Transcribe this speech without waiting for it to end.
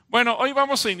Bueno, hoy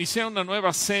vamos a iniciar una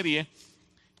nueva serie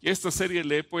y a esta serie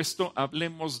le he puesto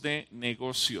Hablemos de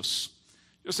negocios.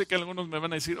 Yo sé que algunos me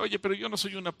van a decir, oye, pero yo no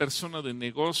soy una persona de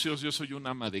negocios, yo soy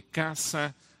una ama de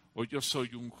casa, o yo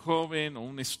soy un joven o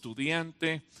un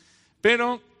estudiante,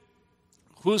 pero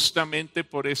justamente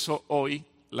por eso hoy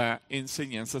la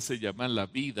enseñanza se llama La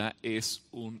vida es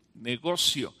un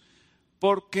negocio,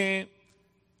 porque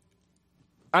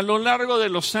a lo largo de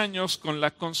los años con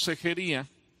la consejería,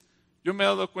 yo me he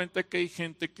dado cuenta que hay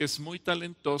gente que es muy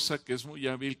talentosa, que es muy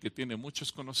hábil, que tiene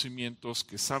muchos conocimientos,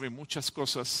 que sabe muchas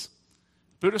cosas,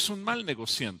 pero es un mal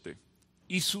negociante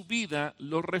y su vida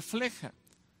lo refleja,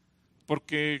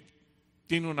 porque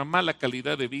tiene una mala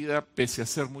calidad de vida pese a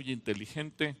ser muy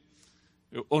inteligente,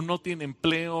 o no tiene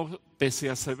empleo pese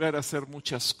a saber hacer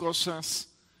muchas cosas,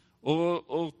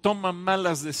 o toma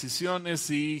malas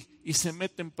decisiones y se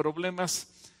mete en problemas.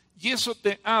 Y eso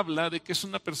te habla de que es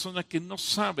una persona que no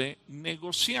sabe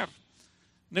negociar.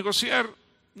 Negociar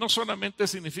no solamente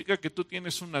significa que tú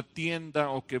tienes una tienda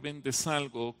o que vendes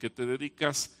algo o que te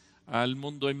dedicas al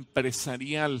mundo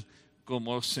empresarial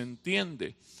como se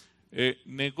entiende.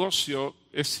 Negocio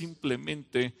es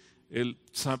simplemente el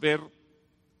saber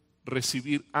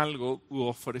recibir algo u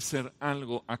ofrecer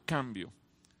algo a cambio.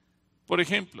 Por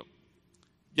ejemplo,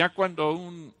 ya cuando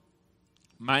un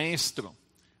maestro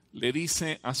le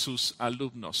dice a sus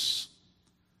alumnos,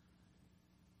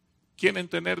 ¿quieren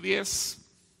tener 10?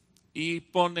 Y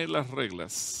pone las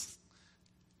reglas.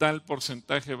 Tal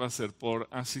porcentaje va a ser por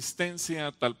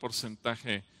asistencia, tal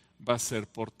porcentaje va a ser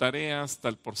por tareas,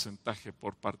 tal porcentaje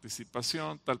por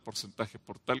participación, tal porcentaje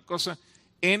por tal cosa.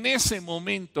 En ese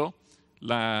momento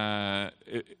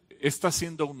está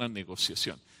haciendo una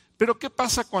negociación. Pero ¿qué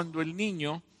pasa cuando el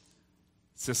niño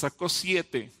se sacó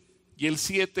 7 y el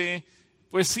 7...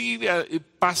 pues sí,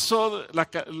 pasó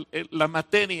la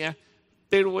materia,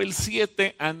 pero el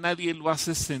 7 a nadie lo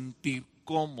hace sentir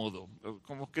cómodo.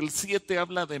 Como que el 7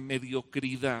 habla de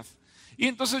mediocridad. Y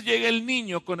entonces llega el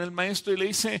niño con el maestro y le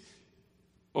dice,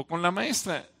 o con la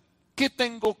maestra, ¿qué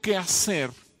tengo que hacer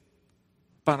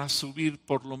para subir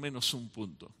por lo menos un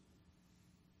punto?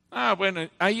 Bueno,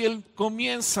 ahí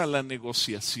comienza la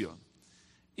negociación.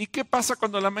 ¿Y qué pasa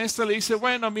cuando la maestra le dice,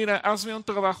 bueno, mira, hazme un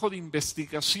trabajo de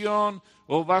investigación,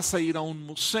 o vas a ir a un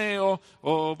museo,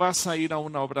 o vas a ir a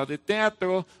una obra de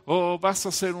teatro, o vas a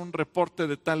hacer un reporte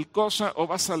de tal cosa, o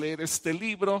vas a leer este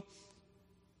libro?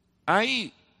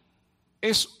 Ahí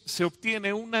se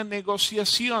obtiene una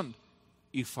negociación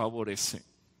y favorece.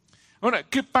 Ahora,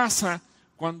 ¿qué pasa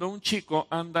cuando un chico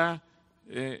anda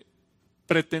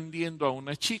pretendiendo a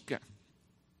una chica?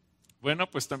 Bueno,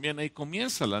 pues también ahí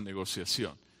comienza la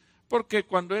negociación. Porque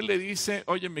cuando él le dice,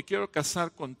 oye, me quiero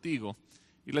casar contigo,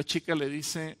 y la chica le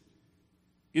dice,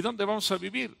 ¿y dónde vamos a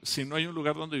vivir? Si no hay un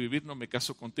lugar donde vivir, no me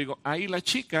caso contigo. Ahí la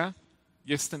chica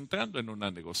ya está entrando en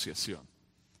una negociación.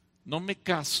 No me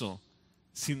caso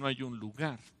si no hay un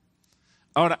lugar.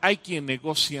 Ahora, hay quien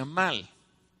negocia mal.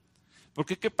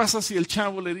 Porque ¿qué pasa si el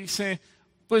chavo le dice,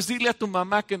 pues dile a tu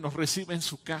mamá que nos reciba en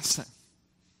su casa?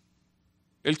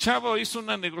 El chavo hizo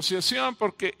una negociación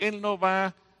porque él no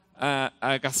va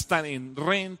a gastar en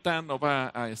renta, no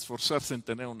va a esforzarse en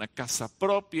tener una casa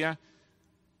propia.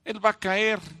 Él va a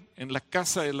caer en la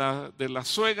casa de la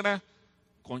suegra,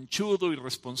 conchudo,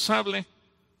 irresponsable,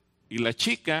 y la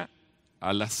chica,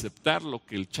 al aceptar lo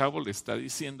que el chavo le está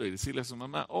diciendo y decirle a su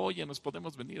mamá, oye, nos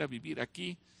podemos venir a vivir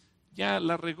aquí, ya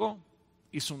la regó,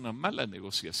 hizo una mala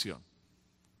negociación.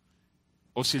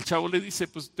 O si el chavo le dice,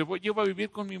 pues yo voy a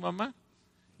vivir con mi mamá,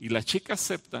 y la chica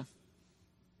acepta,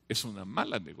 es una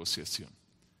mala negociación.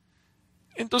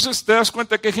 Entonces te das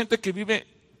cuenta que hay gente que vive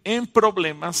en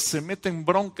problemas, se mete en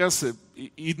broncas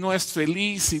y no es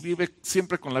feliz y vive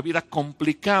siempre con la vida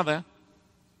complicada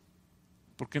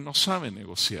porque no sabe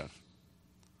negociar.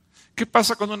 ¿Qué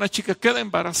pasa cuando una chica queda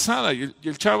embarazada y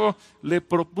el chavo le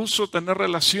propuso tener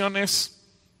relaciones?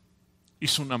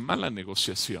 Hizo una mala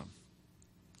negociación.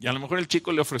 Y a lo mejor el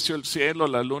chico le ofreció el cielo,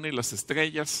 la luna y las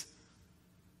estrellas.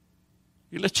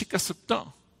 Y la chica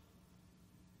aceptó.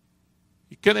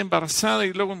 Y queda embarazada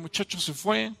y luego el muchacho se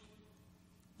fue.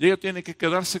 Y ella tiene que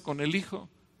quedarse con el hijo.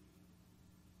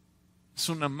 Es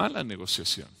una mala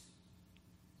negociación.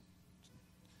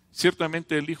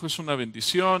 Ciertamente el hijo es una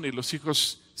bendición y los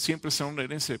hijos siempre serán una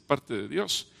herencia de parte de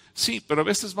Dios. Sí, pero a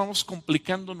veces vamos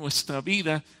complicando nuestra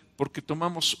vida porque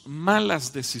tomamos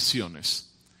malas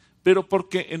decisiones. Pero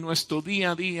porque en nuestro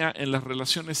día a día, en las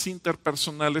relaciones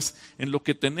interpersonales, en lo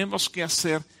que tenemos que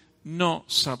hacer, no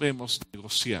sabemos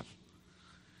negociar.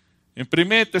 En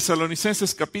 1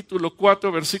 Tesalonicenses capítulo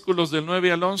 4, versículos del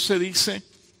 9 al 11 dice,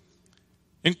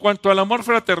 en cuanto al amor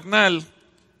fraternal,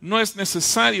 no es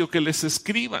necesario que les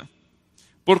escriba,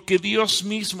 porque Dios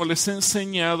mismo les ha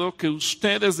enseñado que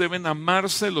ustedes deben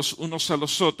amarse los unos a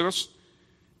los otros,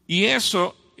 y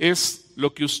eso es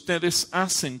lo que ustedes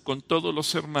hacen con todos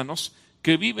los hermanos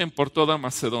que viven por toda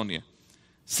Macedonia.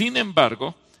 Sin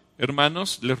embargo,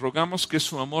 hermanos, les rogamos que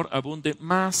su amor abunde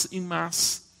más y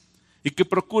más, y que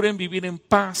procuren vivir en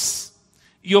paz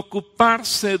y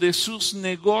ocuparse de sus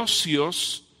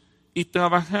negocios y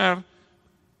trabajar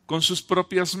con sus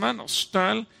propias manos,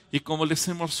 tal y como les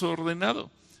hemos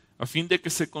ordenado, a fin de que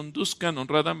se conduzcan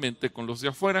honradamente con los de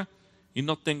afuera y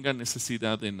no tengan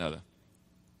necesidad de nada.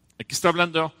 Aquí está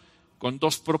hablando con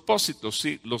dos propósitos,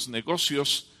 ¿sí? Los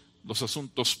negocios, los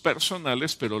asuntos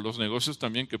personales, pero los negocios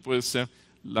también que puede ser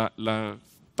la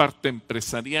parte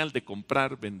empresarial de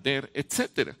comprar, vender,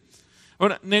 etcétera.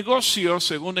 Ahora, negocio,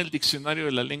 según el diccionario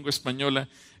de la lengua española,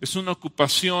 es una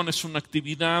ocupación, es una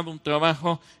actividad, un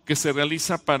trabajo que se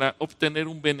realiza para obtener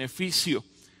un beneficio,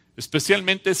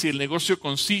 especialmente si el negocio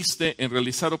consiste en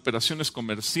realizar operaciones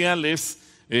comerciales,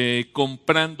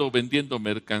 comprando o vendiendo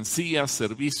mercancías,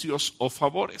 servicios o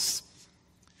favores.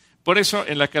 Por eso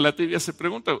en la Calatibia se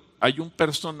pregunta, hay un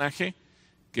personaje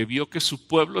que vio que su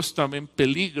pueblo estaba en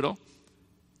peligro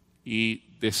y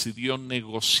decidió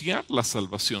negociar la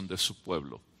salvación de su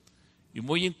pueblo. Y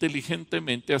muy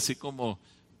inteligentemente, así como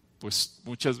pues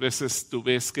muchas veces tú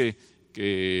ves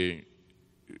que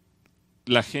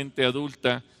la gente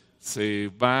adulta se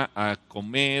va a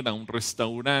comer a un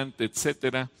restaurante,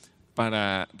 etcétera,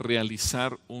 para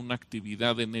realizar una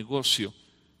actividad de negocio.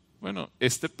 Bueno,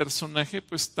 este personaje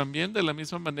pues también de la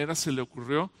misma manera se le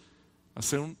ocurrió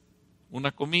hacer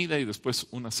una comida y después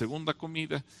una segunda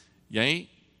comida, y ahí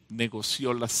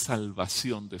negoció la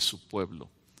salvación de su pueblo.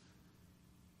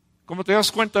 Como te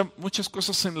das cuenta, muchas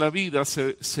cosas en la vida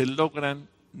se logran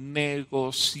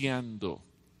negociando.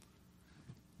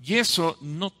 Y eso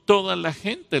no toda la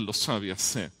gente lo sabe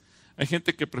hacer. Hay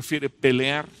gente que prefiere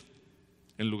pelear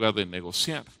en lugar de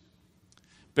negociar.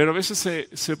 Pero a veces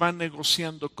se van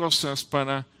negociando cosas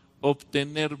para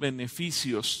obtener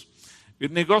beneficios.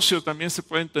 El negocio también se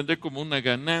puede entender como una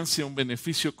ganancia, un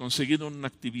beneficio conseguido en una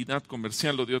actividad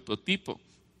comercial o de otro tipo.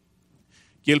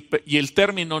 Y el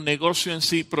término negocio en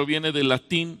sí proviene del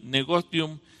latín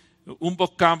negotium, un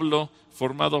vocablo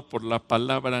formado por la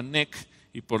palabra nec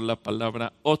y por la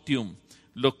palabra otium,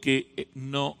 lo que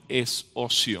no es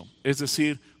ocio. Es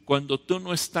decir, cuando tú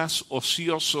no estás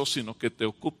ocioso, sino que te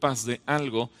ocupas de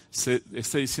algo, se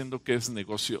está diciendo que es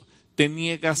negocio. Te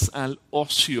niegas al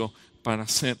ocio para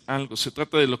hacer algo. Se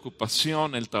trata de la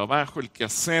ocupación, el trabajo, el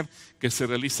quehacer que se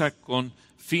realiza con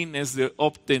fines de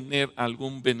obtener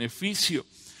algún beneficio.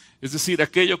 Es decir,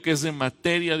 aquello que es de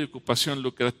materia de ocupación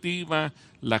lucrativa,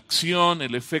 la acción,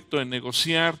 el efecto de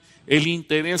negociar, el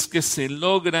interés que se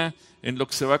logra en lo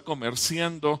que se va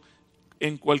comerciando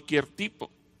en cualquier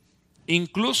tipo.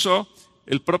 Incluso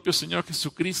el propio Señor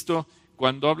Jesucristo,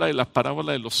 cuando habla de la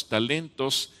parábola de los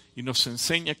talentos y nos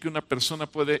enseña que una persona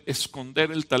puede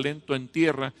esconder el talento en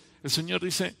tierra, el Señor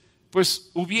dice,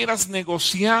 pues hubieras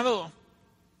negociado.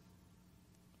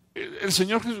 El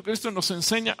Señor Jesucristo nos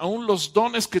enseña aún los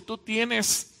dones que tú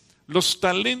tienes, los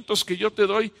talentos que yo te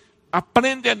doy,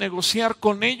 aprende a negociar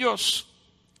con ellos.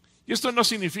 Y esto no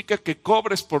significa que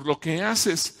cobres por lo que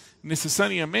haces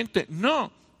necesariamente,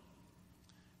 no,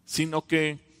 sino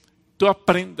que tú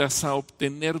aprendas a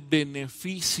obtener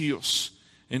beneficios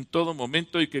en todo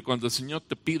momento y que cuando el Señor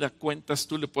te pida cuentas,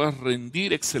 tú le puedas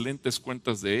rendir excelentes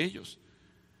cuentas de ellos.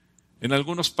 En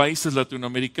algunos países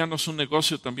latinoamericanos un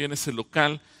negocio también es el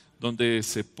local donde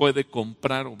se puede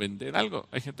comprar o vender algo.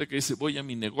 Hay gente que dice, voy a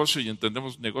mi negocio, y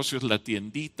entendemos negocio es la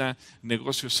tiendita,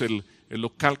 negocio es el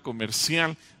local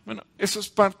comercial. Bueno, eso es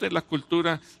parte de la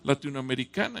cultura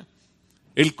latinoamericana.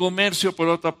 El comercio, por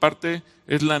otra parte,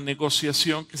 es la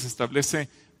negociación que se establece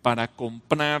para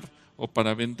comprar o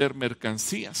para vender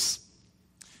mercancías.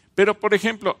 Pero, por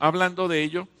ejemplo, hablando de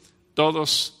ello,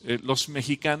 todos los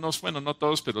mexicanos, bueno, no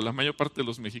todos, pero la mayor parte de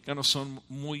los mexicanos son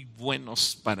muy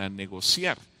buenos para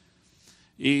negociar.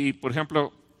 Y, por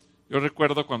ejemplo, yo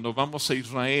recuerdo cuando vamos a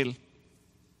Israel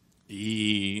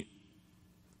y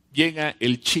llega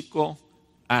el chico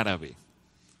árabe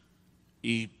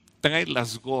y trae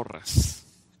las gorras,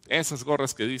 esas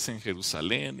gorras que dicen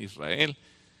Jerusalén, Israel,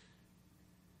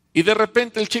 y de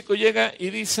repente el chico llega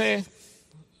y dice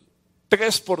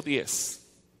 3 por 10.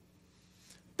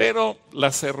 Pero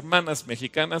las hermanas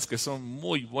mexicanas, que son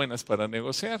muy buenas para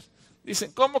negociar,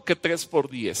 dicen, ¿cómo que 3 por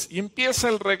 10? Y empieza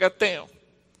el regateo.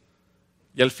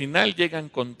 Y al final llegan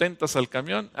contentas al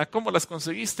camión. ¿A cómo las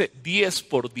conseguiste? 10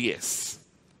 por 10.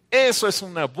 Eso es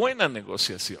una buena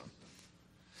negociación.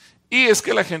 Y es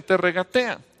que la gente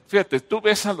regatea. fíjate, tú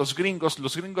ves a los gringos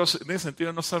en ese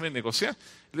sentido no saben negociar.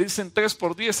 Le dicen 3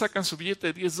 por 10, sacan su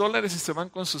billete de $10 y se van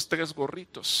con sus 3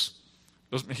 gorritos.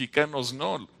 Los mexicanos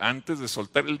no, antes de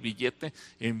soltar el billete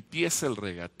empieza el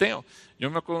regateo.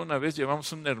 Yo me acuerdo una vez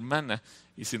llevamos una hermana,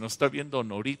 y si nos está viendo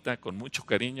Norita con mucho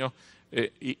cariño,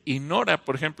 y Nora,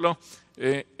 por ejemplo,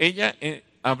 ella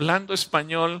hablando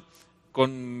español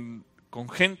con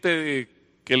gente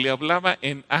que le hablaba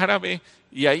en árabe,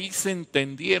 y ahí se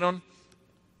entendieron,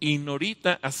 y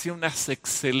Norita hacía unas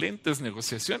excelentes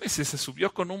negociaciones y se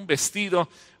subió con un vestido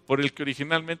por el que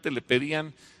originalmente le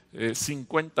pedían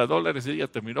 $50 y ella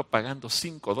terminó pagando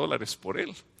 $5 por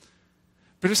él.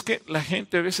 Pero es que la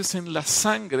gente a veces en la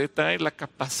sangre trae la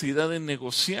capacidad de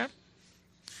negociar.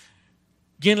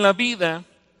 Y en la vida,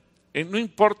 no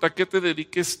importa a qué te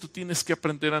dediques, tú tienes que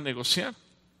aprender a negociar.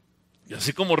 Y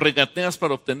así como regateas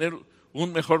para obtener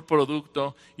un mejor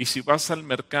producto, y si vas al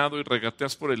mercado y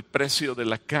regateas por el precio de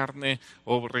la carne,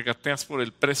 o regateas por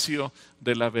el precio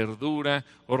de la verdura,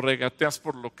 o regateas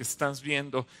por lo que estás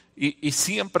viendo, y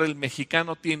siempre el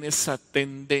mexicano tiene esa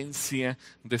tendencia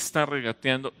de estar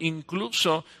regateando,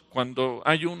 incluso cuando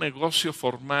hay un negocio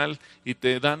formal y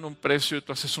te dan un precio y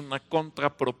tú haces una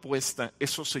contrapropuesta,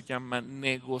 eso se llama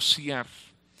negociar.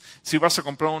 Si vas a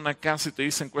comprar una casa y te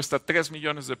dicen cuesta 3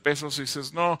 millones de pesos y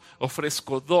dices no,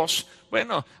 ofrezco 2,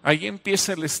 bueno, ahí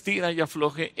empieza el estira y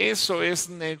afloje. Eso es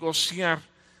negociar.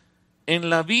 En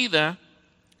la vida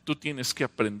tú tienes que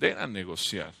aprender a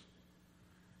negociar.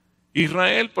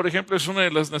 Israel, por ejemplo, es una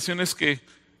de las naciones que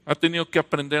ha tenido que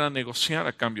aprender a negociar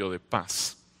a cambio de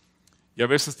paz. Y a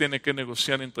veces tiene que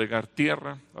negociar entregar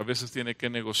tierra, a veces tiene que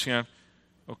negociar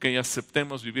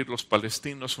aceptemos vivir los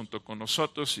palestinos junto con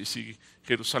nosotros, y si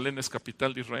Jerusalén es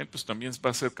capital de Israel, pues también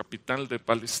va a ser capital de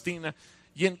Palestina.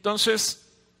 Y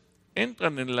entonces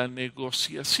entran en la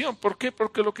negociación. ¿Por qué?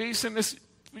 Porque lo que dicen es,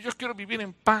 yo quiero vivir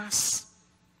en paz.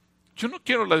 Yo no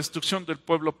quiero la destrucción del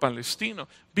pueblo palestino.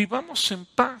 Vivamos en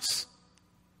paz.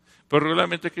 Pero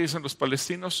regularmente, ¿qué dicen los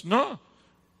palestinos? No,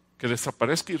 que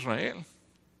desaparezca Israel.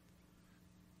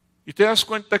 Y te das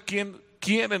cuenta quién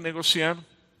quiere negociar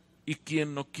y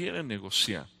quien no quiere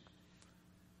negociar.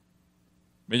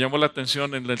 Me llamó la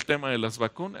atención en el tema de las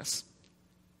vacunas.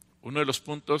 Uno de los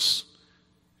puntos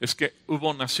es que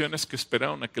hubo naciones que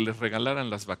esperaron a que les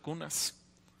regalaran las vacunas.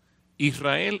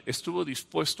 Israel estuvo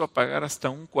dispuesto a pagar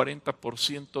hasta un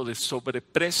 40% de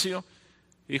sobreprecio.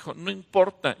 Dijo, no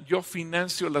importa, yo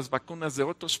financio las vacunas de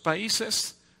otros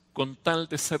países con tal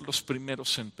de ser los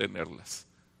primeros en tenerlas.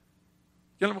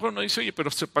 Y a lo mejor uno dice, oye,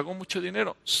 pero se pagó mucho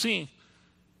dinero. Sí.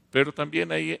 Pero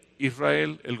también ahí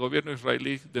Israel, el gobierno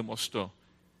israelí demostró,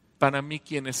 para mí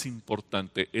quién es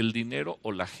importante, el dinero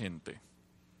o la gente.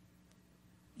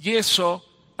 Y eso,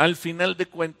 al final de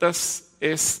cuentas,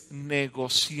 es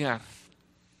negociar.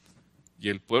 Y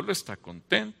el pueblo está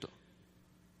contento.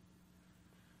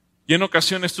 Y en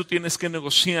ocasiones tú tienes que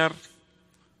negociar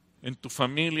en tu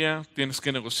familia, tienes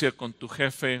que negociar con tu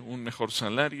jefe un mejor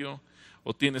salario,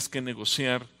 o tienes que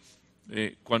negociar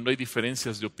cuando hay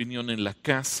diferencias de opinión en la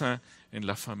casa, en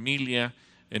la familia,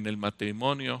 en el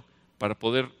matrimonio, para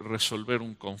poder resolver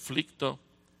un conflicto.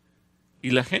 Y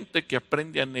la gente que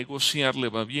aprende a negociar le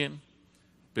va bien,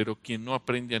 pero quien no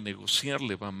aprende a negociar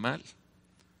le va mal.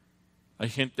 Hay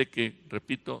gente que,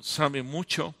 repito, sabe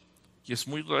mucho y es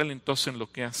muy talentosa en lo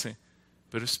que hace,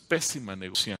 pero es pésima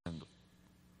negociando.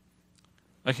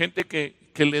 Hay gente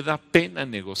que le da pena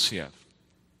negociar.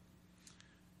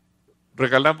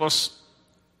 Regalamos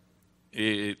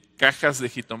cajas de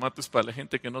jitomates para la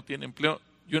gente que no tiene empleo,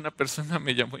 y una persona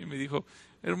me llamó y me dijo,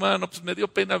 hermano, pues me dio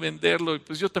pena venderlo y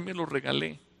pues yo también lo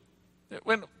regalé.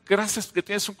 Bueno, gracias que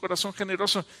tienes un corazón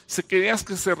generoso. Si querías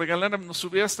que se regalaran, nos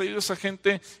hubieras traído esa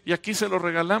gente y aquí se lo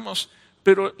regalamos.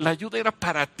 Pero la ayuda era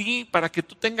para ti, para que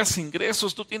tú tengas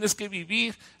ingresos, tú tienes que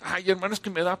vivir. Ay, hermano, es que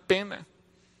me da pena.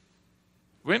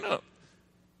 Bueno,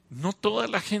 no toda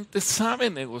la gente sabe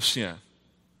negociar.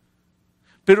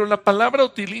 Pero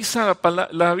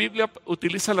la Biblia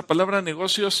utiliza la palabra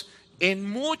negocios en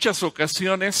muchas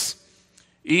ocasiones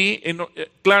y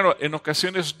claro, en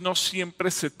ocasiones no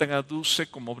siempre se traduce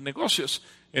como negocios.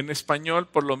 En español,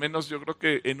 por lo menos yo creo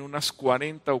que en unas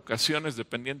 40 ocasiones,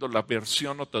 dependiendo la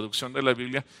versión o traducción de la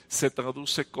Biblia, se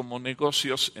traduce como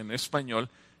negocios en español,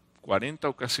 40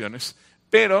 ocasiones,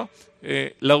 pero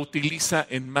la utiliza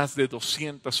en más de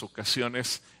 200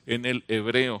 ocasiones en el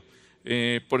hebreo.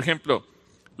 Por ejemplo,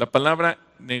 la palabra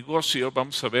negocio,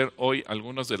 vamos a ver hoy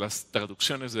algunas de las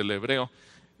traducciones del hebreo,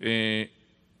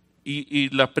 y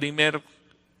la primera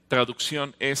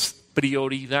traducción es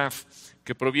prioridad,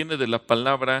 que proviene de la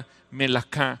palabra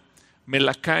melaká.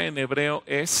 Melaká en hebreo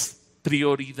es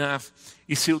prioridad.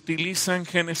 Y se utiliza en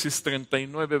Génesis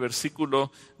 39,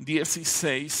 versículo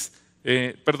 16,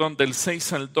 del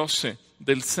 6 al 12,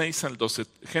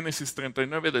 Génesis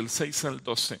 39, del 6 al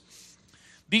 12.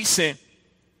 Dice,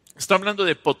 está hablando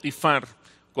de Potifar,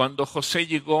 cuando José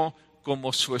llegó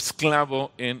como su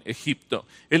esclavo en Egipto.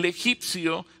 El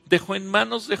egipcio dejó en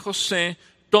manos de José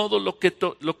todo lo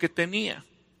que tenía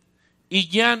y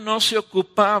ya no se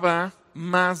ocupaba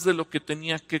más de lo que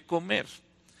tenía que comer.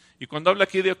 Y cuando habla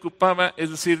aquí de ocupaba,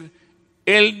 es decir,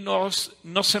 él no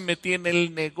se metía en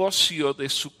el negocio de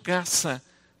su casa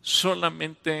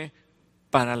solamente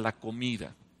para la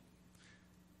comida.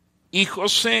 Y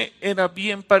José era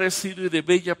bien parecido y de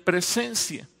bella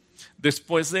presencia.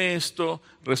 Después de esto,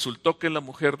 resultó que la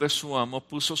mujer de su amo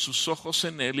puso sus ojos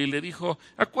en él y le dijo,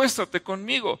 acuéstate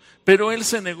conmigo. Pero él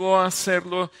se negó a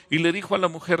hacerlo y le dijo a la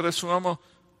mujer de su amo,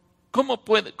 como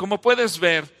puedes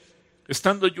ver,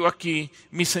 estando yo aquí,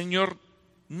 mi señor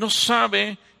no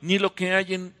sabe ni lo que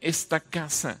hay en esta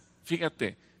casa.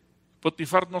 Fíjate,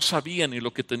 Potifar no sabía ni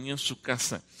lo que tenía en su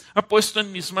casa. Ha puesto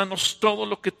en mis manos todo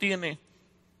lo que tiene.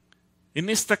 En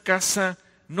esta casa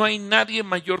no hay nadie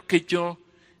mayor que yo,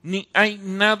 ni hay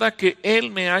nada que él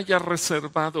me haya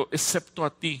reservado, excepto a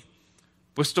ti,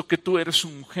 puesto que tú eres su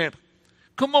mujer.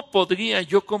 ¿Cómo podría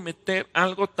yo cometer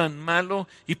algo tan malo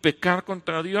y pecar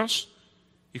contra Dios?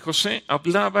 Y José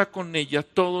hablaba con ella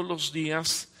todos los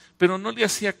días, pero no le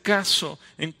hacía caso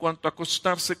en cuanto a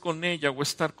acostarse con ella o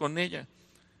estar con ella.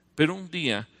 Pero un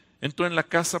día entró en la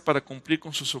casa para cumplir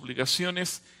con sus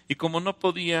obligaciones y como no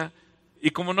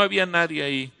había nadie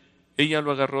ahí, ella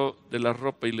lo agarró de la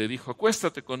ropa y le dijo,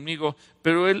 acuéstate conmigo,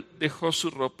 pero él dejó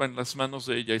su ropa en las manos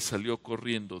de ella y salió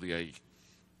corriendo de ahí.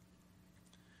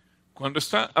 Cuando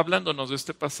está hablándonos de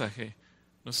este pasaje,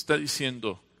 nos está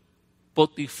diciendo,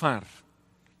 Potifar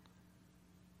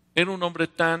era un hombre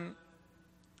tan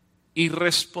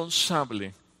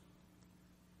irresponsable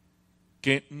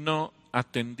que no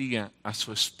atendía a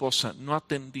su esposa, no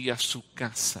atendía a su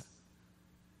casa.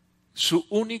 Su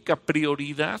única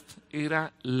prioridad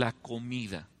era la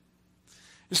comida.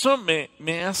 Eso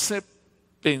me hace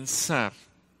pensar,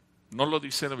 no lo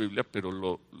dice la Biblia, pero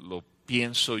lo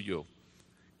pienso yo,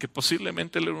 que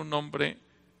posiblemente él era un hombre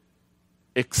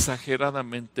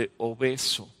exageradamente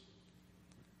obeso,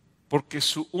 porque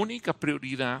su única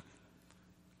prioridad,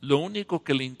 lo único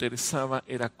que le interesaba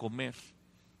era comer.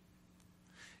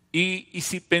 Y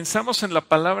si pensamos en la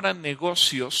palabra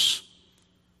negocios,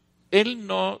 él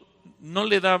no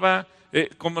le daba,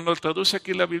 como nos traduce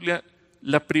aquí la Biblia,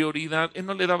 la prioridad. Él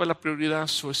no le daba la prioridad a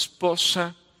su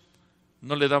esposa,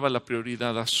 no le daba la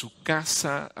prioridad a su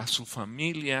casa, a su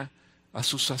familia, a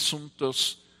sus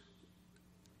asuntos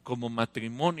como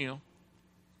matrimonio.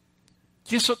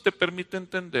 Y eso te permite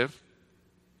entender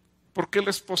por qué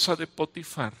la esposa de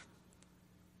Potifar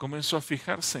comenzó a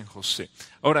fijarse en José.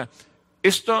 Ahora,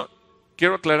 esto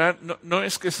quiero aclarar, no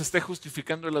es que se esté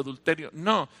justificando el adulterio,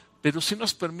 no, pero sí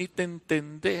nos permite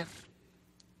entender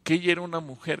que ella era una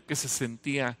mujer que se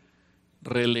sentía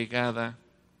relegada,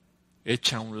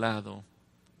 hecha a un lado,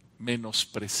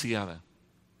 menospreciada,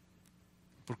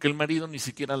 porque el marido ni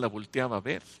siquiera la volteaba a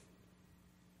ver,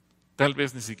 tal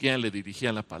vez ni siquiera le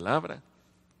dirigía la palabra,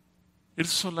 él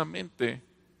solamente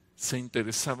se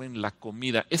interesaba en la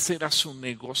comida, ese era su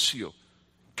negocio.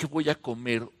 ¿Qué voy a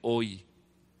comer hoy?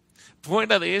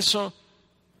 Fuera de eso,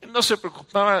 él no se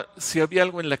preocupaba si había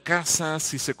algo en la casa,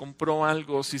 si se compró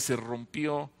algo, si se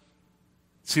rompió.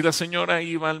 Si la señora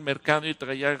iba al mercado y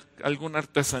traía alguna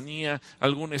artesanía,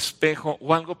 algún espejo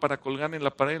o algo para colgar en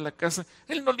la pared de la casa,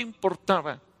 él no le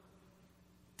importaba.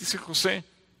 Dice José,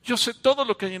 yo sé todo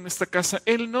lo que hay en esta casa,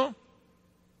 él no.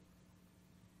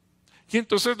 Y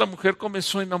entonces la mujer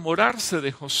comenzó a enamorarse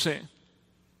de José,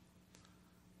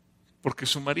 porque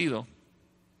su marido,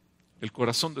 el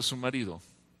corazón de su marido,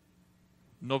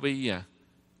 no veía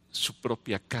su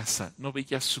propia casa, no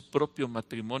veía su propio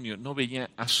matrimonio, no veía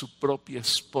a su propia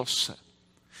esposa.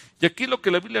 Y aquí lo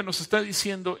que la Biblia nos está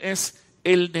diciendo es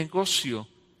el negocio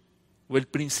o el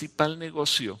principal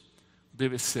negocio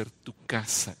debe ser tu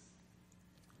casa.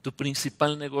 Tu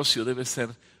principal negocio debe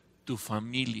ser tu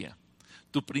familia.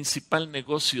 Tu principal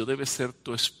negocio debe ser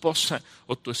tu esposa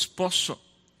o tu esposo.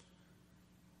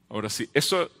 Ahora sí,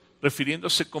 eso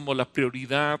refiriéndose como la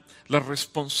prioridad, la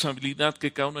responsabilidad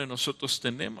que cada uno de nosotros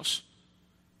tenemos.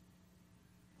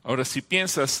 Ahora, si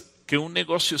piensas que un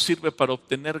negocio sirve para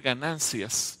obtener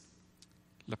ganancias,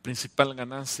 la principal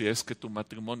ganancia es que tu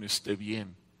matrimonio esté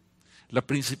bien. La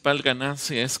principal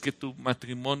ganancia es que tu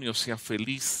matrimonio sea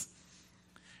feliz.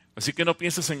 Así que no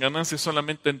pienses en ganancias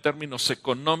solamente en términos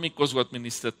económicos o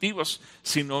administrativos,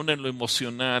 sino en lo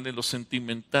emocional, en lo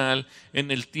sentimental,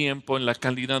 en el tiempo, en la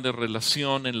calidad de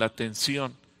relación, en la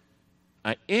atención.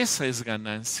 Esa es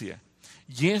ganancia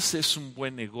y ese es un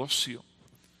buen negocio.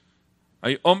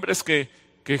 Hay hombres que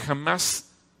jamás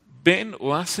ven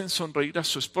o hacen sonreír a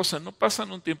su esposa, no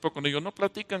pasan un tiempo con ella, no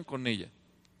platican con ella.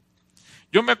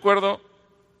 Yo me acuerdo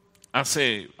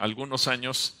hace algunos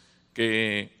años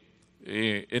que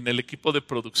en el equipo de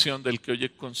producción del que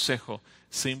oye consejo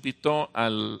se invitó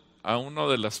a uno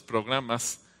de los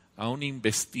programas a un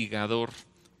investigador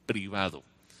privado.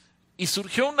 Y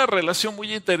surgió una relación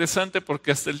muy interesante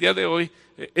porque hasta el día de hoy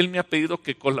él me ha pedido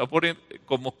que colabore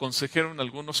como consejero en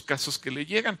algunos casos que le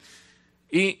llegan.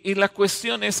 Y la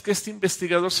cuestión es que este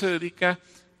investigador se dedica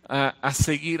a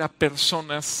seguir a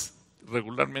personas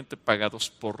regularmente pagados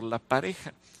por la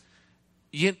pareja.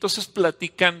 Y entonces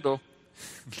platicando,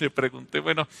 le pregunté,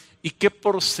 bueno, ¿y qué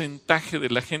porcentaje de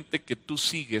la gente que tú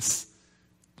sigues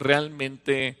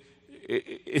realmente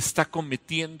está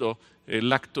cometiendo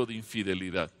el acto de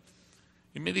infidelidad?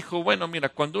 Y me dijo, bueno, mira,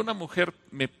 cuando una mujer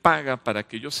me paga para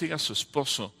que yo siga a su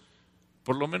esposo,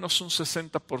 por lo menos un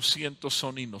 60%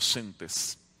 son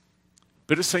inocentes.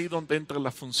 Pero es ahí donde entra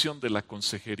la función de la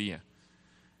consejería.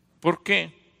 ¿Por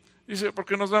qué? Dice,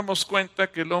 porque nos damos cuenta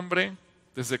que el hombre,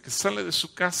 desde que sale de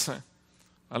su casa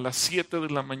a las 7 de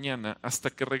la mañana hasta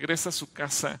que regresa a su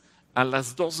casa a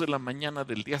las 2 de la mañana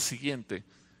del día siguiente,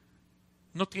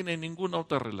 no tiene ninguna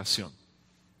otra relación.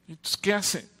 Entonces, ¿qué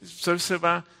hace? Él se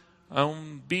va a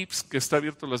un Vips que está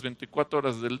abierto las 24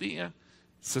 horas del día,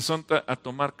 se sienta a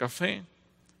tomar café,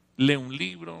 lee un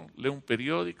libro, lee un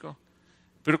periódico,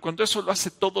 pero cuando eso lo hace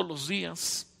todos los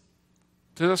días,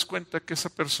 te das cuenta que esa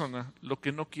persona lo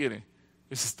que no quiere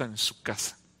es estar en su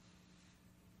casa.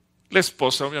 La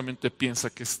esposa obviamente piensa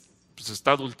que se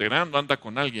está adulterando, anda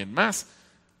con alguien más,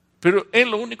 pero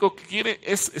él lo único que quiere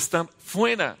es estar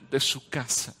fuera de su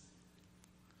casa.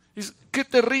 ¡Qué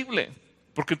terrible!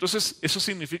 Porque entonces eso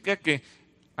significa que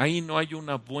ahí no hay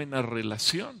una buena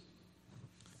relación.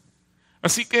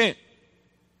 Así que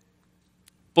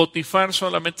Potifar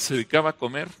solamente se dedicaba a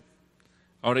comer.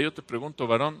 Ahora yo te pregunto,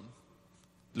 varón,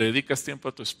 ¿le dedicas tiempo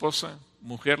a tu esposa?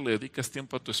 Mujer, ¿le dedicas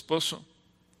tiempo a tu esposo?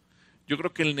 Yo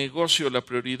creo que el negocio, la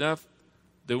prioridad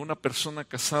de una persona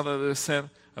casada debe ser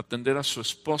atender a su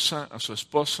esposa, a su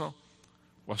esposo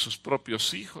o a sus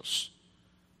propios hijos.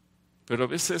 Pero a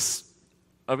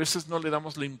veces no le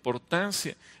damos la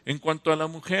importancia. En cuanto a la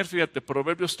mujer, fíjate,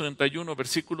 Proverbios 31,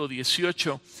 versículo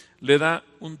 18, le da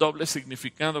un doble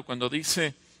significado cuando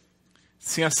dice,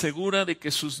 se asegura de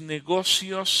que sus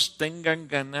negocios tengan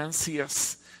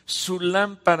ganancias, su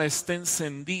lámpara esté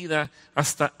encendida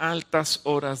hasta altas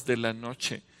horas de la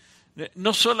noche.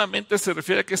 No solamente se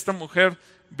refiere a que esta mujer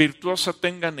virtuosa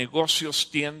tenga negocios,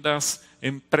 tiendas,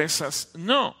 empresas,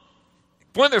 no.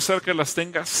 Puede ser que las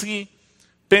tenga, sí,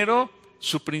 pero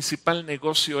su principal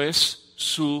negocio es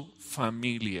su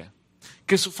familia.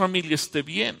 Que su familia esté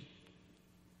bien,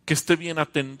 que esté bien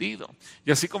atendido.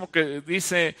 Y así como que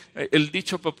dice el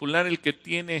dicho popular, el que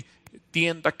tiene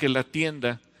tienda que la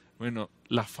atienda, bueno,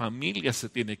 la familia se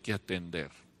tiene que atender.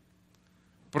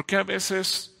 Porque a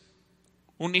veces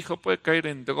un hijo puede caer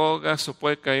en drogas o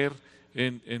puede caer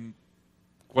en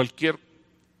cualquier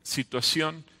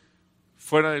situación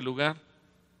fuera de lugar,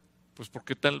 pues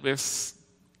porque tal vez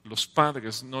los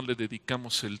padres no le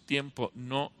dedicamos el tiempo,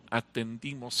 no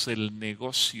atendimos el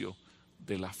negocio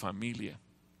de la familia.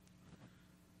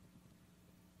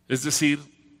 Es decir,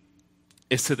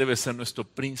 ese debe ser nuestro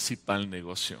principal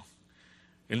negocio.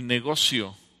 El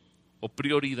negocio o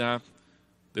prioridad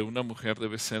de una mujer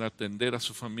debe ser atender a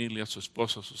su familia, a su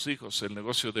esposo, a sus hijos. El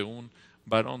negocio de un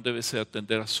varón debe ser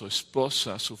atender a su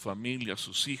esposa, a su familia, a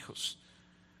sus hijos.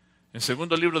 En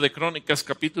segundo libro de Crónicas,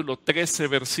 capítulo 13,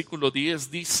 versículo 10,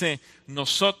 dice,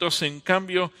 nosotros en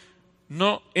cambio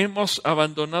no hemos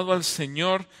abandonado al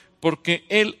Señor porque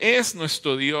Él es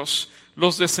nuestro Dios.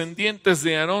 Los descendientes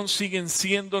de Aarón siguen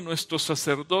siendo nuestros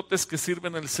sacerdotes que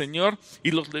sirven al Señor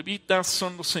y los levitas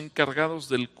son los encargados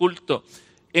del culto.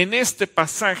 En este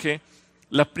pasaje,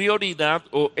 la prioridad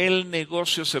o el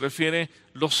negocio se refiere a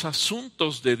los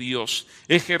asuntos de Dios,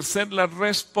 ejercer la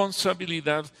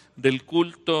responsabilidad del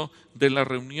culto, de la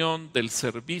reunión, del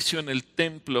servicio en el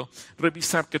templo,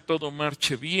 revisar que todo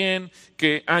marche bien,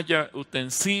 que haya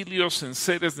utensilios,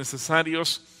 enseres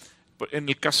necesarios, en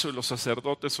el caso de los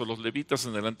sacerdotes o los levitas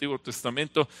en el Antiguo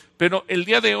Testamento, pero el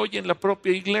día de hoy en la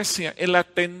propia iglesia, el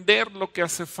atender lo que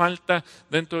hace falta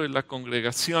dentro de la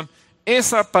congregación.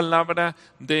 Esa palabra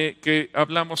de que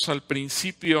hablamos al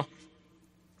principio,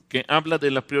 que habla de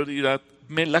la prioridad,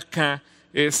 melaká,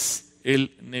 es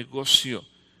el negocio.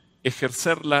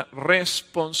 Ejercer la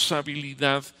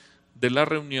responsabilidad de la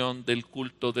reunión, del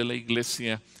culto, de la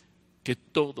iglesia, que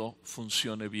todo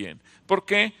funcione bien. ¿Por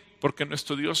qué? Porque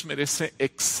nuestro Dios merece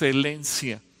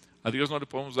excelencia. A Dios no le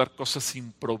podemos dar cosas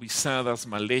improvisadas,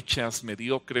 mal hechas,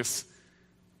 mediocres.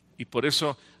 Y por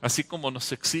eso, así como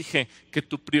nos exige que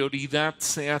tu prioridad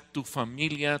sea tu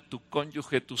familia, tu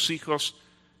cónyuge, tus hijos,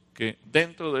 que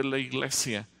dentro de la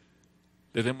iglesia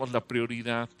le demos la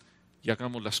prioridad y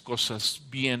hagamos las cosas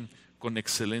bien, con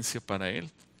excelencia para Él.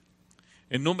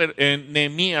 En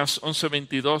Nehemías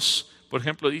 11:22, por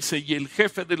ejemplo, dice: y el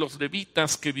jefe de los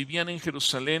levitas que vivían en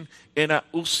Jerusalén era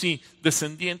Uzi,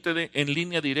 descendiente en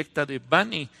línea directa de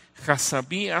Bani,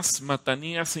 Hasabías,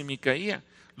 Matanías y Micaía.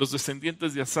 Los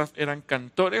descendientes de Asaf eran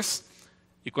cantores,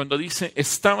 y cuando dice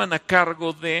estaban a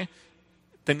cargo de,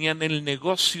 tenían el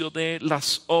negocio de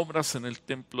las obras en el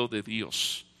templo de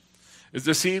Dios. Es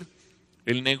decir,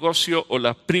 el negocio o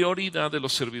la prioridad de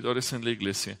los servidores en la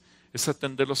iglesia es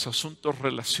atender los asuntos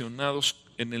relacionados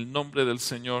en el nombre del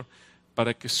Señor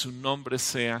para que su nombre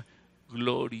sea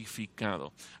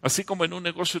glorificado. Así como en un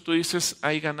negocio tú dices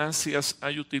hay ganancias,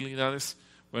 hay utilidades,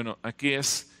 bueno, aquí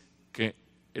es que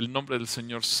el nombre del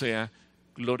Señor sea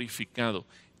glorificado.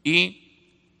 Y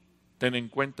ten en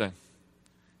cuenta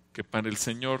que para el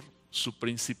Señor su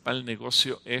principal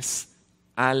negocio es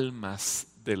almas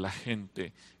de la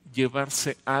gente,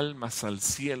 llevarse almas al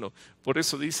cielo. Por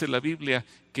eso dice la Biblia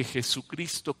que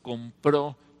Jesucristo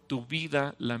compró tu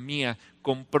vida, la mía,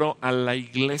 compró a la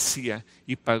iglesia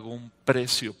y pagó un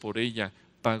precio por ella,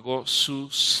 pagó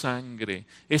su sangre.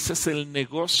 Ese es el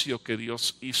negocio que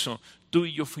Dios hizo. Tú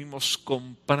y yo fuimos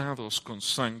comprados con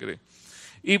sangre.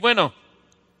 Y bueno,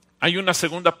 hay una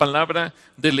segunda palabra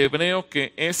del hebreo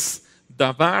que es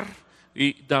dabar,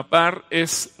 y dabar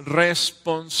es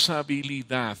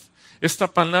responsabilidad. Esta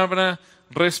palabra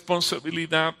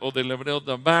responsabilidad o del hebreo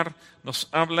dabar nos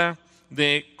habla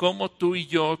de cómo tú y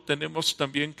yo tenemos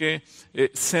también que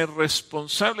ser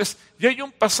responsables. Y hay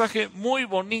un pasaje muy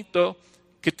bonito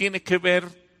que tiene que ver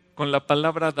con la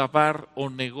palabra dabar o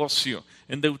negocio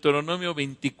en Deuteronomio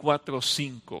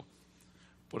 24:5.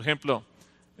 Por ejemplo,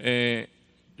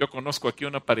 yo conozco aquí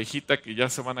una parejita que ya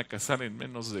se van a casar en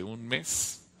menos de un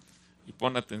mes. Y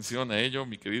pon atención a ello,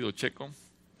 mi querido Checo.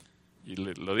 Y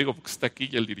lo digo porque está aquí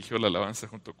y él dirigió la alabanza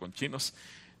junto con Chinos.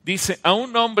 Dice: a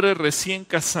un hombre recién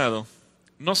casado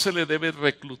no se le debe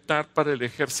reclutar para el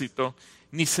ejército,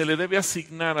 ni se le debe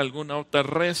asignar alguna otra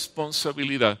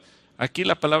responsabilidad. Aquí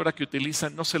la palabra que utiliza: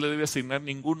 no se le debe asignar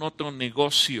ningún otro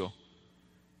negocio.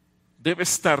 Debe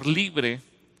estar libre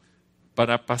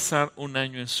para pasar un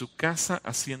año en su casa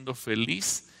haciendo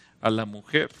feliz a la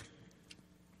mujer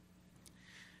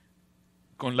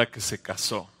con la que se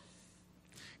casó.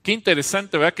 Qué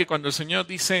interesante, ¿verdad? Que cuando el Señor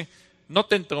dice no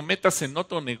te entrometas en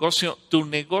otro negocio, tu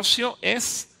negocio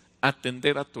es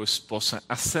atender a tu esposa,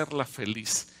 hacerla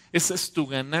feliz. Esa es tu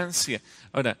ganancia.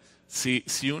 Ahora,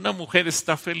 si una mujer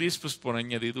está feliz, pues por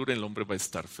añadidura el hombre va a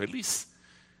estar feliz.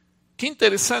 Qué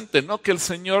interesante, ¿no? Que el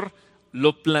Señor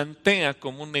lo plantea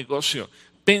como un negocio,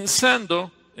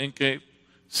 pensando en que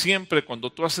siempre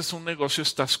cuando tú haces un negocio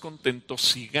estás contento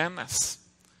si ganas.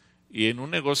 Y en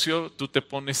un negocio tú te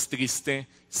pones triste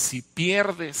si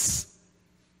pierdes.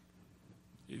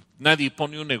 Nadie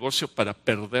pone un negocio para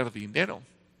perder dinero.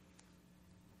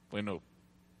 Bueno,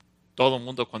 todo el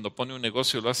mundo cuando pone un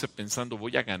negocio lo hace pensando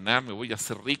voy a ganar, me voy a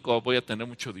hacer rico, voy a tener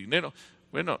mucho dinero.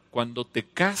 Bueno, cuando te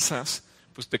casas,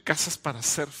 pues te casas para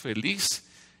ser feliz.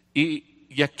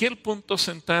 Y aquí el punto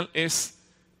central es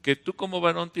que tú como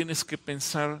varón tienes que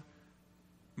pensar,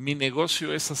 mi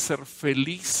negocio es hacer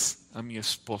feliz a mi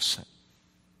esposa.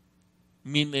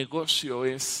 Mi negocio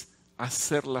es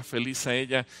hacerla feliz a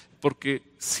ella, porque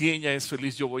si ella es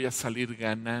feliz yo voy a salir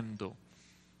ganando.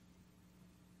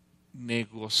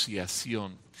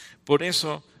 Negociación. Por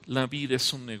eso la vida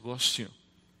es un negocio.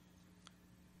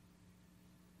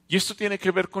 Y esto tiene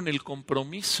que ver con el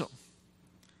compromiso.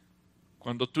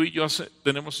 Cuando tú y yo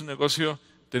tenemos un negocio,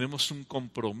 tenemos un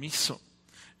compromiso.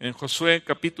 En Josué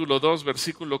capítulo 2,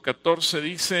 versículo 14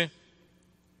 dice: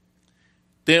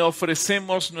 te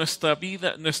ofrecemos nuestra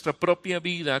vida, nuestra propia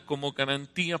vida como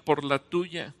garantía por la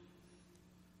tuya.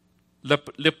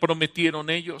 Le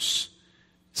prometieron ellos: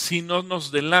 si no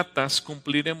nos delatas,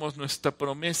 cumpliremos nuestra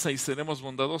promesa y seremos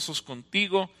bondadosos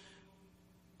contigo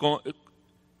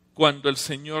cuando el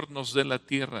Señor nos dé la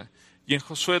tierra. Y en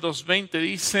Josué 2:20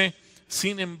 dice: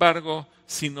 sin embargo,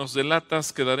 si nos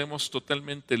delatas, quedaremos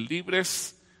totalmente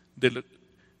libres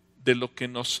de lo que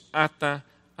nos ata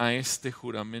a este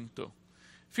juramento.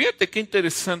 Fíjate qué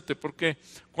interesante, porque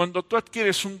cuando tú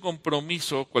adquieres un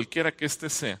compromiso, cualquiera que éste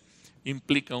sea,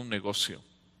 implica un negocio.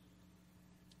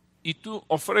 Y tú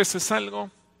ofreces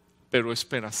algo, pero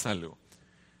esperas algo.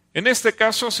 En este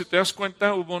caso, si te das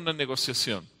cuenta, hubo una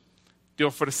negociación. Te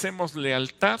ofrecemos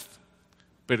lealtad,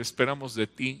 pero esperamos de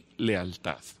ti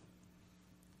lealtad.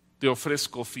 Te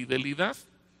ofrezco fidelidad,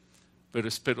 pero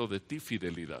espero de ti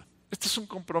fidelidad. Este es un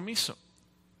compromiso,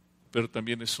 pero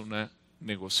también es una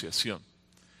negociación.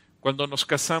 Cuando nos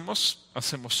casamos,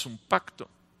 hacemos un pacto.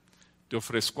 Te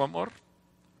ofrezco amor,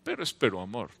 pero espero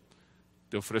amor.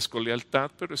 Te ofrezco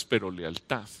lealtad, pero espero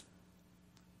lealtad.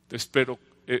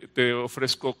 Te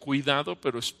ofrezco cuidado,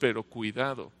 pero espero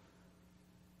cuidado.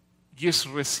 Y es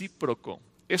recíproco.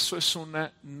 Eso es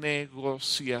una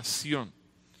negociación.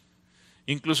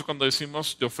 Incluso cuando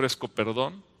decimos te ofrezco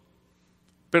perdón,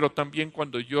 pero también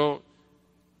cuando yo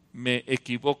me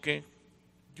equivoque,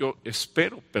 yo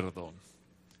espero perdón.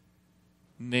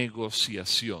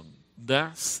 Negociación.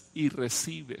 Das y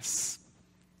recibes.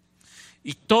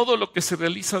 Y todo lo que se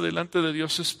realiza delante de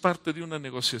Dios es parte de una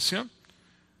negociación.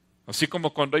 Así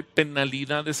como cuando hay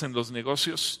penalidades en los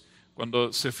negocios,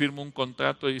 cuando se firma un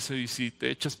contrato y dice, y si te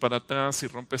echas para atrás, si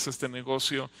rompes este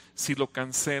negocio, si lo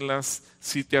cancelas,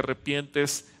 si te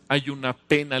arrepientes, hay una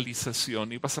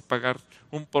penalización y vas a pagar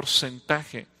un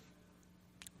porcentaje.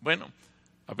 Bueno,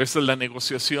 a veces la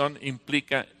negociación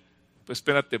implica, pues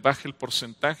espérate, baje el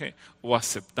porcentaje o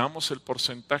aceptamos el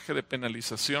porcentaje de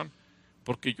penalización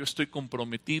porque yo estoy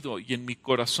comprometido y en mi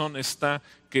corazón está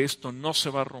que esto no se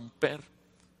va a romper.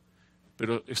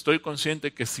 Pero estoy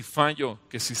consciente que si fallo,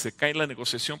 que si se cae la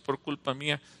negociación por culpa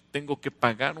mía, tengo que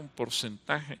pagar un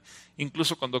porcentaje.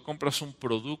 Incluso cuando compras un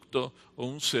producto o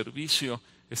un servicio,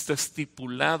 está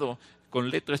estipulado con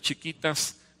letras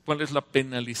chiquitas cuál es la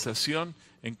penalización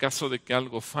en caso de que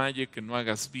algo falle, que no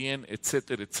hagas bien,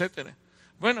 etcétera, etcétera.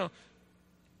 Bueno,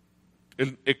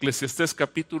 en Eclesiastés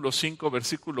capítulo 5,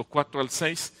 versículo 4 al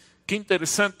 6, qué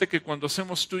interesante que cuando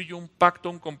hacemos tú y yo un pacto,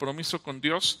 un compromiso con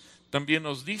Dios, también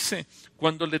nos dice,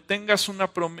 cuando le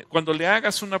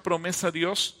hagas una promesa a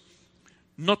Dios,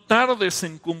 no tardes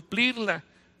en cumplirla,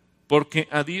 porque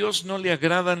a Dios no le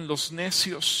agradan los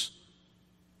necios.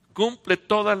 Cumple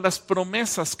todas las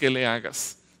promesas que le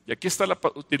hagas. Y aquí está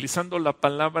utilizando la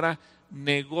palabra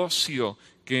negocio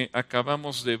que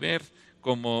acabamos de ver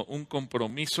como un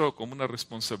compromiso, como una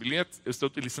responsabilidad. Está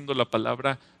utilizando la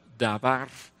palabra dabar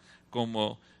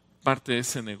como parte de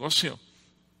ese negocio.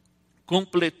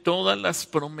 Cumple todas las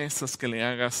promesas que le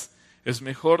hagas. Es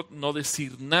mejor no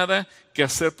decir nada que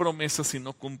hacer promesas y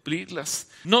no cumplirlas.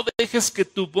 No dejes que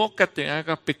tu boca te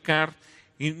haga pecar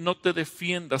y no te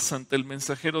defiendas ante el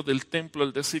mensajero del templo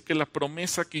al decir que la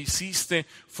promesa que hiciste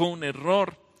fue un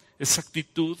error. Esa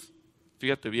actitud,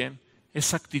 fíjate bien,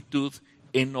 esa actitud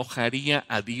enojaría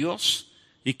a Dios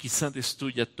y quizá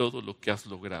destruya todo lo que has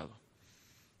logrado.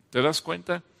 ¿Te das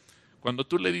cuenta? Cuando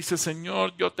tú le dices,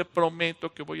 Señor, yo te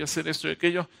prometo que voy a hacer esto y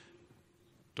aquello,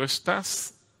 tú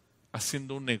estás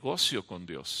haciendo un negocio con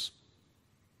Dios.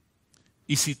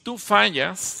 Y si tú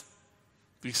fallas,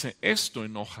 dice, esto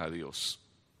enoja a Dios.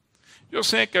 Yo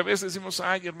sé que a veces decimos,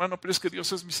 ay hermano, pero es que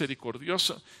Dios es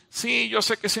misericordioso. Sí, yo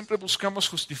sé que siempre buscamos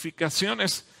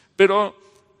justificaciones, pero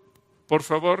por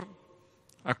favor,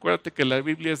 acuérdate que la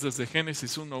Biblia es desde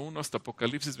Génesis 1:1 hasta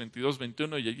Apocalipsis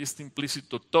 22:21 y allí está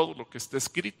implícito todo lo que está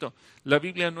escrito. La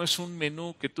Biblia no es un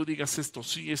menú que tú digas esto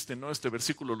sí, este no, este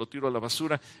versículo lo tiro a la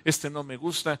basura, este no me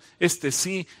gusta, este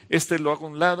sí, este lo hago a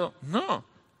un lado. No,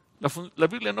 la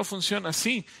Biblia no funciona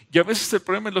así. Y a veces el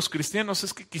problema de los cristianos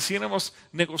es que quisiéramos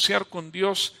negociar con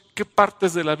Dios qué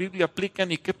partes de la Biblia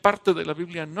aplican y qué parte de la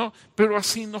Biblia no, pero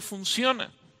así no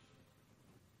funciona.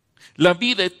 La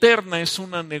vida eterna es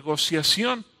una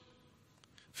negociación.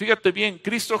 Fíjate bien,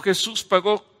 Cristo Jesús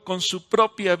pagó con su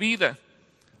propia vida,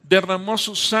 derramó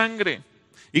su sangre.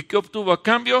 ¿Y qué obtuvo a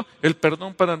cambio? El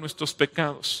perdón para nuestros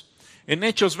pecados. En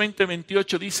Hechos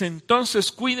 20:28 dice,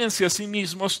 entonces cuídense a sí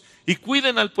mismos y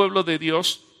cuiden al pueblo de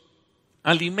Dios,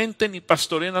 alimenten y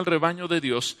pastoreen al rebaño de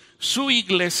Dios, su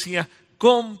iglesia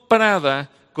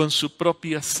comprada con su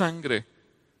propia sangre,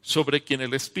 sobre quien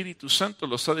el Espíritu Santo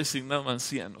los ha designado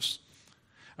ancianos.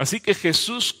 Así que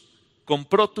Jesús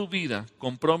compró tu vida,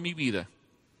 compró mi vida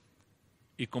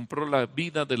y compró la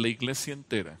vida de la iglesia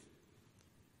entera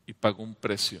y pagó un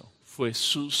precio. Fue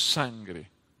su sangre.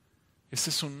 Ese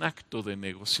es un acto de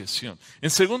negociación. En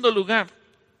segundo lugar,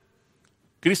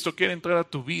 Cristo quiere entrar a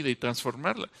tu vida y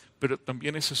transformarla, pero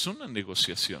también esa es una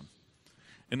negociación.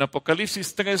 En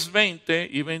Apocalipsis 3:20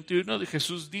 y 21 de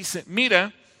Jesús dice,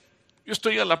 mira, yo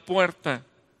estoy a la puerta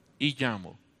y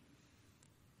llamo.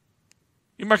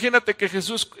 Imagínate que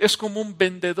Jesús es como un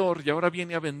vendedor y ahora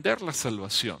viene a vender la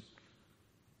salvación.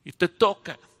 Y te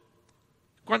toca.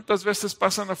 ¿Cuántas veces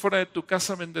pasan afuera de tu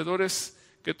casa vendedores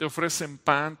que te ofrecen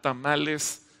pan,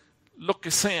 tamales, lo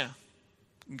que sea,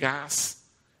 gas,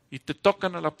 y te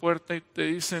tocan a la puerta y te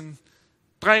dicen,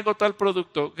 traigo tal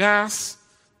producto, gas,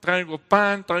 traigo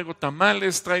pan, traigo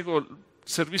tamales, traigo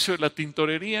servicio de la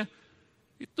tintorería?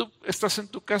 Y tú estás en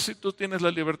tu casa y tú tienes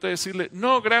la libertad de decirle,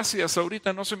 no, gracias,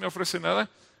 ahorita no se me ofrece nada.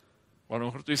 O a lo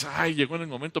mejor tú dices, ay, llegó en el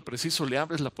momento preciso, le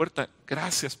abres la puerta,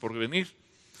 gracias por venir.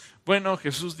 Bueno,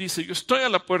 Jesús dice, yo estoy a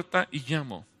la puerta y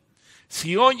llamo.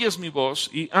 Si oyes mi voz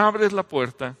y abres la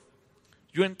puerta,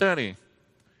 yo entraré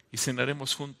y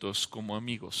cenaremos juntos como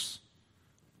amigos.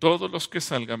 Todos los que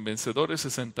salgan vencedores se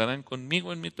sentarán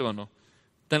conmigo en mi trono,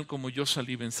 tal como yo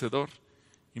salí vencedor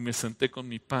y me senté con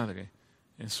mi Padre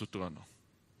en su trono.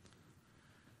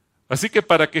 Así que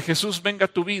para que Jesús venga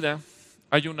a tu vida,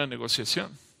 hay una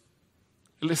negociación.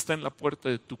 Él está en la puerta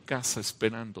de tu casa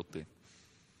esperándote.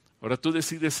 Ahora tú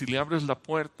decides si le abres la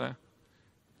puerta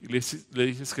y le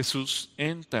dices, Jesús,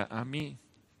 entra a mí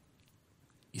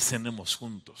y cenemos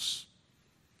juntos.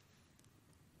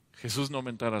 Jesús no va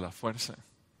a entrar a la fuerza.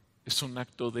 Es un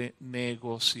acto de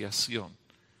negociación.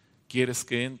 ¿Quieres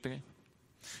que entre?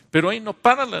 Pero ahí no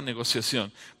para la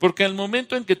negociación, porque al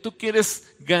momento en que tú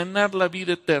quieres ganar la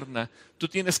vida eterna, tú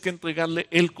tienes que entregarle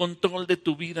el control de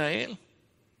tu vida a Él.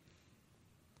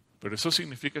 Pero eso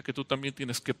significa que tú también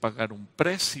tienes que pagar un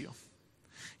precio.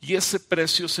 Y ese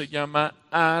precio se llama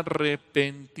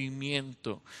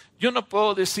arrepentimiento. Yo no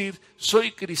puedo decir,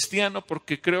 soy cristiano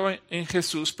porque creo en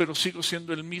Jesús, pero sigo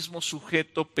siendo el mismo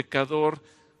sujeto pecador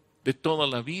de toda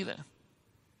la vida.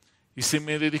 Y si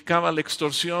me dedicaba a la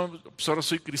extorsión, pues ahora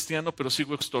soy cristiano, pero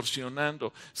sigo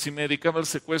extorsionando. Si me dedicaba al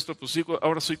secuestro, pues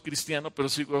ahora soy cristiano, pero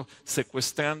sigo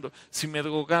secuestrando. Si me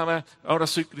drogaba, ahora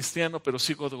soy cristiano, pero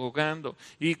sigo drogando.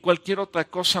 Y cualquier otra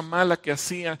cosa mala que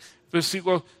hacía, pues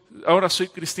ahora soy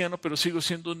cristiano, pero sigo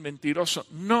siendo un mentiroso.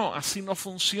 No, así no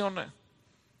funciona.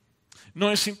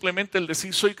 No es simplemente el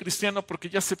decir, soy cristiano porque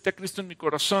ya acepté a Cristo en mi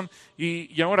corazón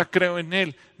y ahora creo en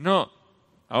Él. No.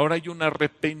 Ahora hay un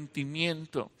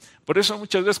arrepentimiento. Por eso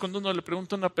muchas veces cuando uno le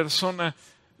pregunta a una persona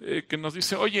que nos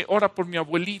dice, oye, ora por mi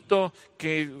abuelito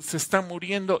que se está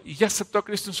muriendo y ya aceptó a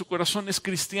Cristo en su corazón, es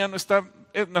cristiano, es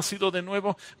nacido de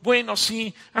nuevo. Bueno,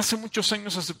 sí, hace muchos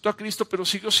años aceptó a Cristo, pero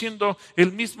siguió siendo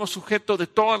el mismo sujeto de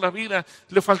toda la vida,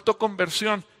 le faltó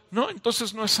conversión. No,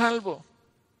 entonces no es salvo.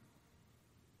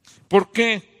 ¿Por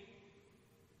qué?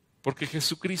 Porque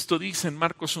Jesucristo dice en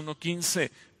Marcos 1:15,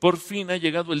 por fin ha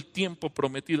llegado el tiempo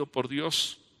prometido por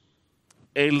Dios.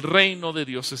 El reino de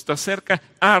Dios está cerca.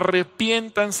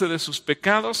 Arrepiéntanse de sus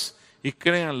pecados y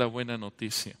crean la buena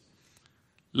noticia.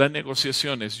 La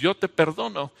negociación es, yo te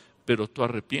perdono, pero tú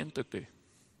arrepiéntete.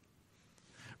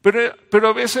 Pero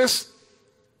a veces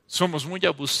somos muy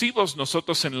abusivos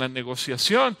nosotros en la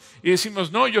negociación y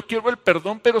decimos, no, yo quiero el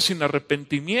perdón, pero sin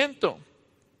arrepentimiento.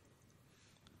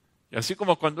 Y así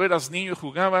como cuando eras niño y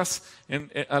jugabas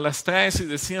a las traes y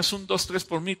decías 1, 2, 3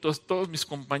 por mí, todos mis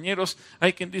compañeros,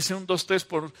 hay quien dice 1, 2, 3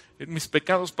 por mis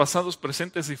pecados pasados,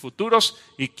 presentes y futuros,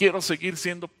 y quiero seguir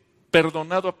siendo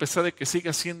perdonado a pesar de que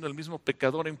siga siendo el mismo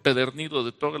pecador empedernido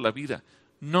de toda la vida.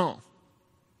 No.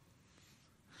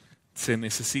 Se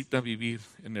necesita vivir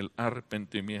en el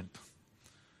arrepentimiento.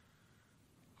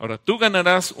 Ahora, tú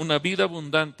ganarás una vida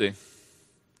abundante,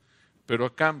 pero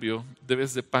a cambio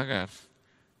debes de pagar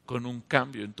con un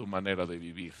cambio en tu manera de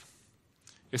vivir.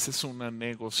 Esa es una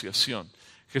negociación.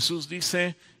 Jesús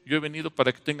dice, yo he venido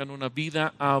para que tengan una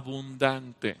vida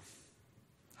abundante.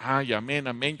 Ay, amén,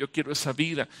 amén, yo quiero esa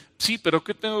vida. Sí, pero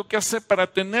 ¿qué tengo que hacer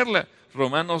para tenerla?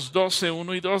 Romanos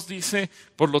 12:1 y 2 dice,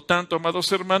 por lo tanto,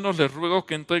 amados hermanos, les ruego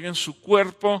que entreguen su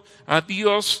cuerpo a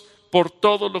Dios por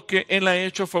todo lo que Él ha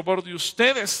hecho a favor de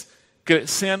ustedes, que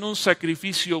sean un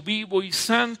sacrificio vivo y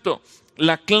santo,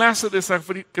 la clase de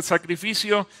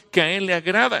sacrificio que a Él le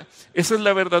agrada. Esa es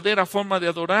la verdadera forma de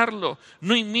adorarlo.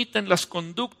 No imiten las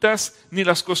conductas ni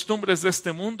las costumbres de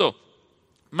este mundo.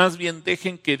 Más bien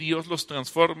dejen que Dios los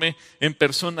transforme en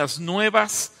personas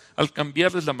nuevas al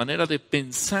cambiarles la manera de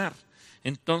pensar.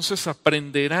 Entonces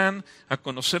aprenderán a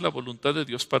conocer la voluntad de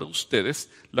Dios para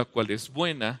ustedes, la cual es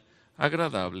buena,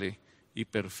 agradable y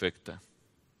perfecta.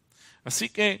 Así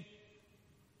que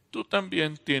tú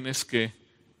también tienes que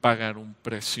pagar un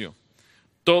precio.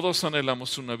 Todos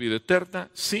anhelamos una vida eterna,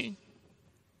 sí,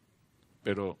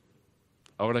 pero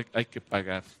ahora hay que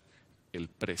pagar el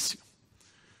precio.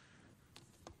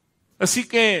 Así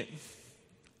que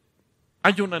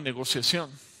hay una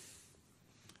negociación.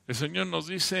 El Señor nos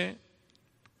dice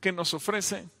qué nos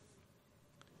ofrece,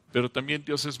 pero también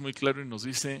Dios es muy claro y nos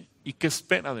dice ¿y qué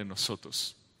espera de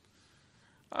nosotros?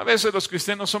 A veces los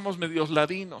cristianos somos medios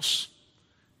ladinos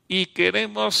y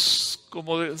queremos,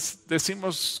 como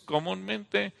decimos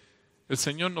comúnmente, el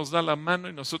Señor nos da la mano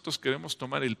y nosotros queremos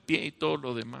tomar el pie y todo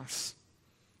lo demás.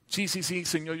 Sí,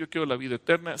 Señor, yo quiero la vida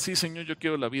eterna. Sí, Señor, yo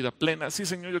quiero la vida plena. Sí,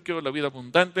 Señor, yo quiero la vida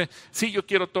abundante. Sí, yo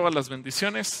quiero todas las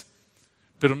bendiciones,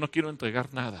 pero no quiero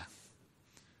entregar nada.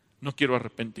 No quiero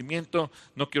arrepentimiento,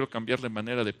 no quiero cambiar de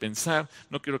manera de pensar,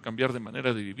 no quiero cambiar de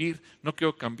manera de vivir, no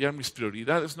quiero cambiar mis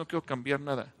prioridades, no quiero cambiar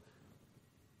nada.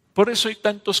 Por eso hay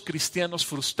tantos cristianos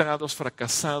frustrados,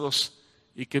 fracasados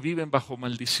y que viven bajo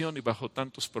maldición y bajo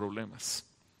tantos problemas.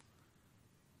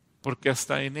 Porque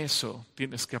hasta en eso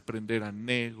tienes que aprender a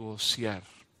negociar.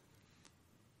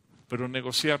 Pero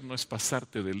negociar no es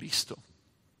pasarte de listo.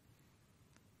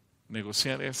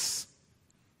 Negociar es,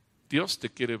 Dios te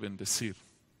quiere bendecir,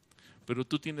 pero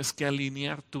tú tienes que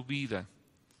alinear tu vida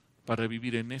para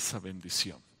vivir en esa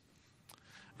bendición.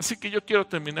 Así que yo quiero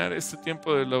terminar este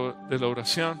tiempo de la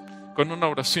oración con una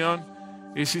oración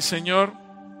y decir, Señor,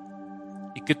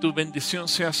 y que tu bendición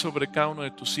sea sobre cada uno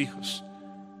de tus hijos.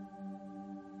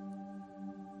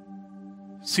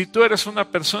 Si tú eres una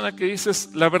persona que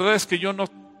dices, la verdad es que yo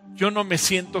no me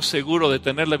siento seguro de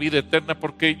tener la vida eterna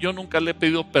porque yo nunca le he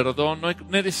pedido perdón, no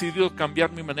he decidido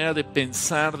cambiar mi manera de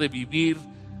pensar, de vivir,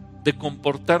 de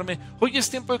comportarme. Hoy es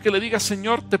tiempo de que le digas,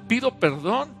 Señor, te pido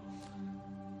perdón.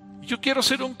 Yo quiero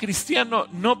ser un cristiano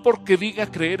no porque diga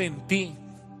creer en ti,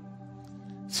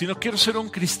 sino quiero ser un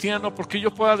cristiano porque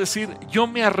yo pueda decir, yo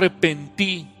me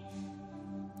arrepentí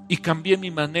y cambié mi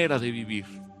manera de vivir.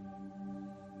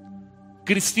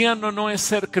 Cristiano no es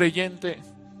ser creyente.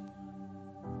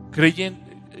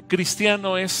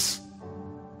 Cristiano es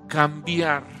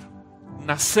cambiar,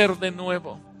 nacer de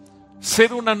nuevo,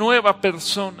 ser una nueva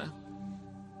persona.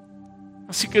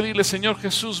 Así que dile, Señor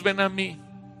Jesús, ven a mí.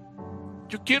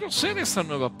 Yo quiero ser esa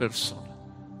nueva persona.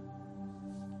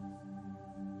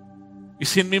 Y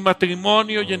si en mi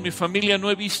matrimonio y en mi familia no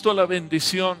he visto la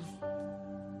bendición,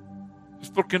 es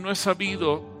porque no he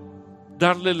sabido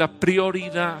darle la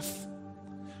prioridad.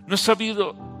 No he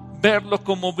sabido verlo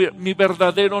como mi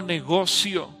verdadero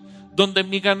negocio, donde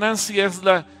mi ganancia es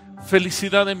la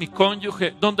felicidad de mi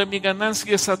cónyuge, donde mi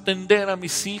ganancia es atender a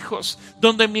mis hijos,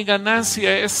 donde mi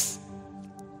ganancia es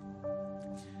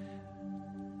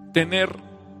tener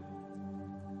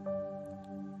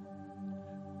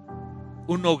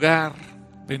un hogar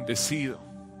bendecido.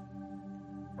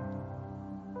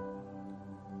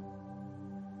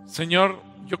 Señor,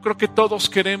 yo creo que todos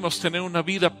queremos tener una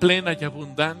vida plena y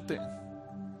abundante,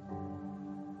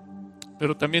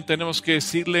 pero también tenemos que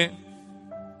decirle,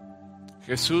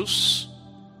 Jesús,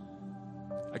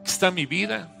 aquí está mi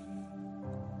vida.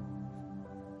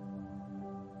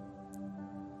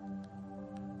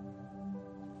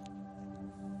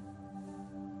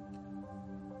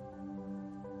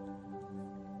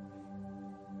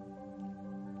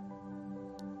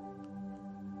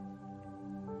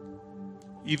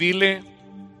 Y dile,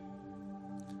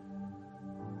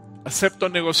 acepto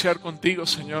negociar contigo,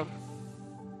 Señor.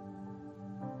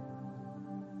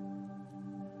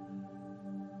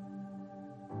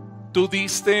 Tú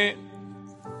diste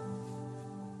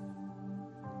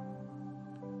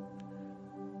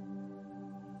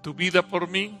tu vida por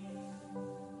mí.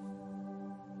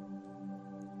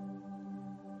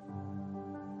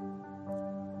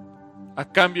 A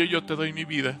cambio yo te doy mi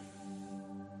vida.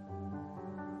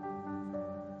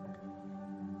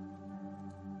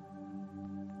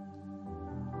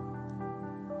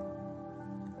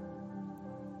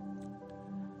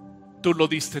 Tú lo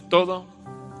diste todo.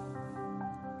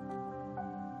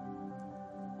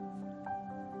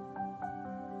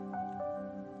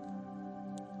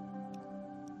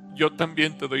 Yo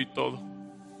también te doy todo.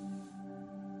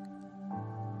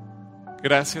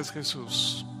 Gracias,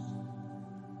 Jesús,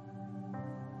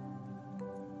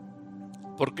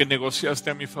 porque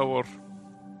negociaste a mi favor.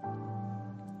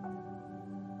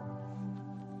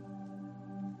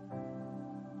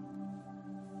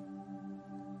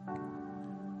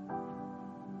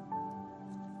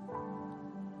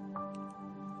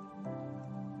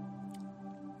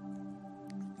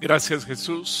 Gracias,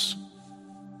 Jesús.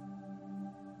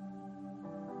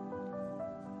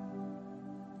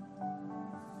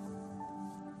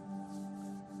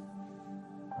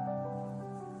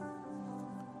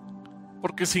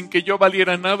 Porque sin que yo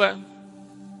valiera nada,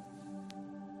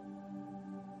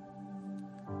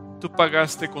 tú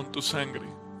pagaste con tu sangre.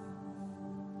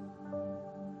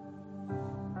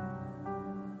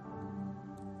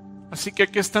 Así que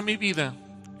aquí está mi vida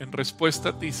en respuesta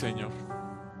a ti, Señor.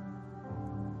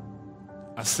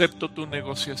 Acepto tu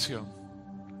negociación.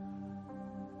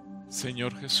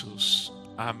 Señor Jesús.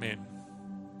 Amén.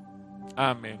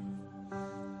 Amén.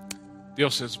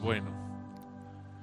 Dios es bueno.